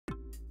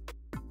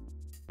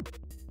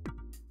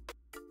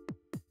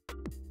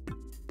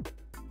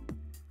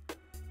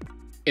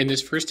In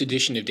this first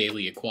edition of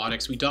Daily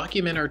Aquatics, we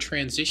document our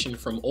transition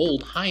from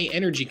old,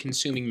 high-energy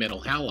consuming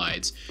metal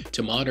halides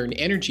to modern,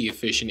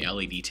 energy-efficient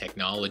LED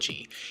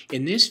technology.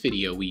 In this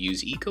video, we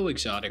use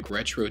Ecoxotic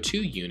Retro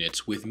 2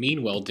 units with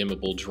Meanwell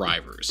dimmable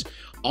drivers.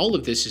 All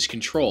of this is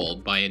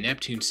controlled by a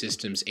Neptune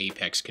Systems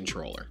Apex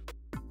controller.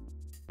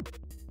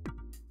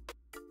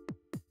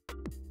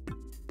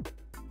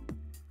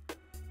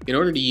 In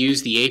order to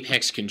use the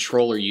Apex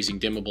controller using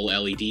dimmable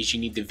LEDs, you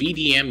need the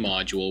VDM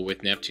module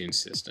with Neptune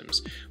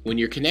Systems. When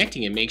you're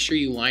connecting it, make sure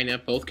you line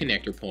up both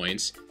connector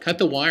points, cut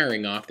the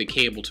wiring off the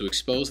cable to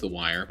expose the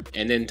wire,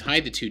 and then tie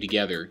the two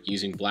together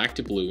using black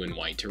to blue and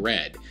white to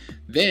red.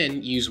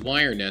 Then use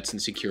wire nuts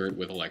and secure it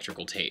with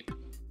electrical tape.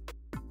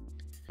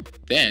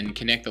 Then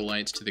connect the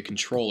lights to the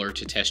controller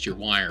to test your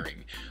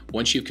wiring.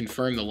 Once you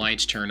confirm the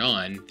lights turn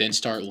on, then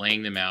start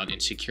laying them out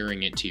and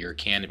securing it to your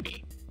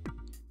canopy.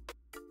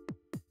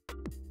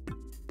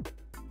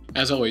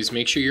 As always,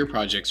 make sure your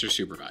projects are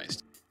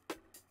supervised.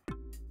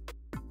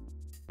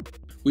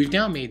 We've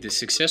now made the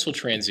successful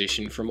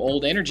transition from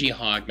old energy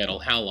hog metal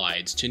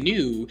halides to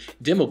new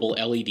dimmable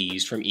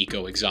LEDs from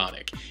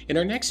Ecoxotic. In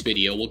our next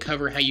video, we'll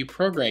cover how you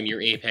program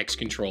your Apex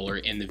controller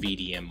in the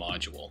VDM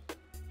module.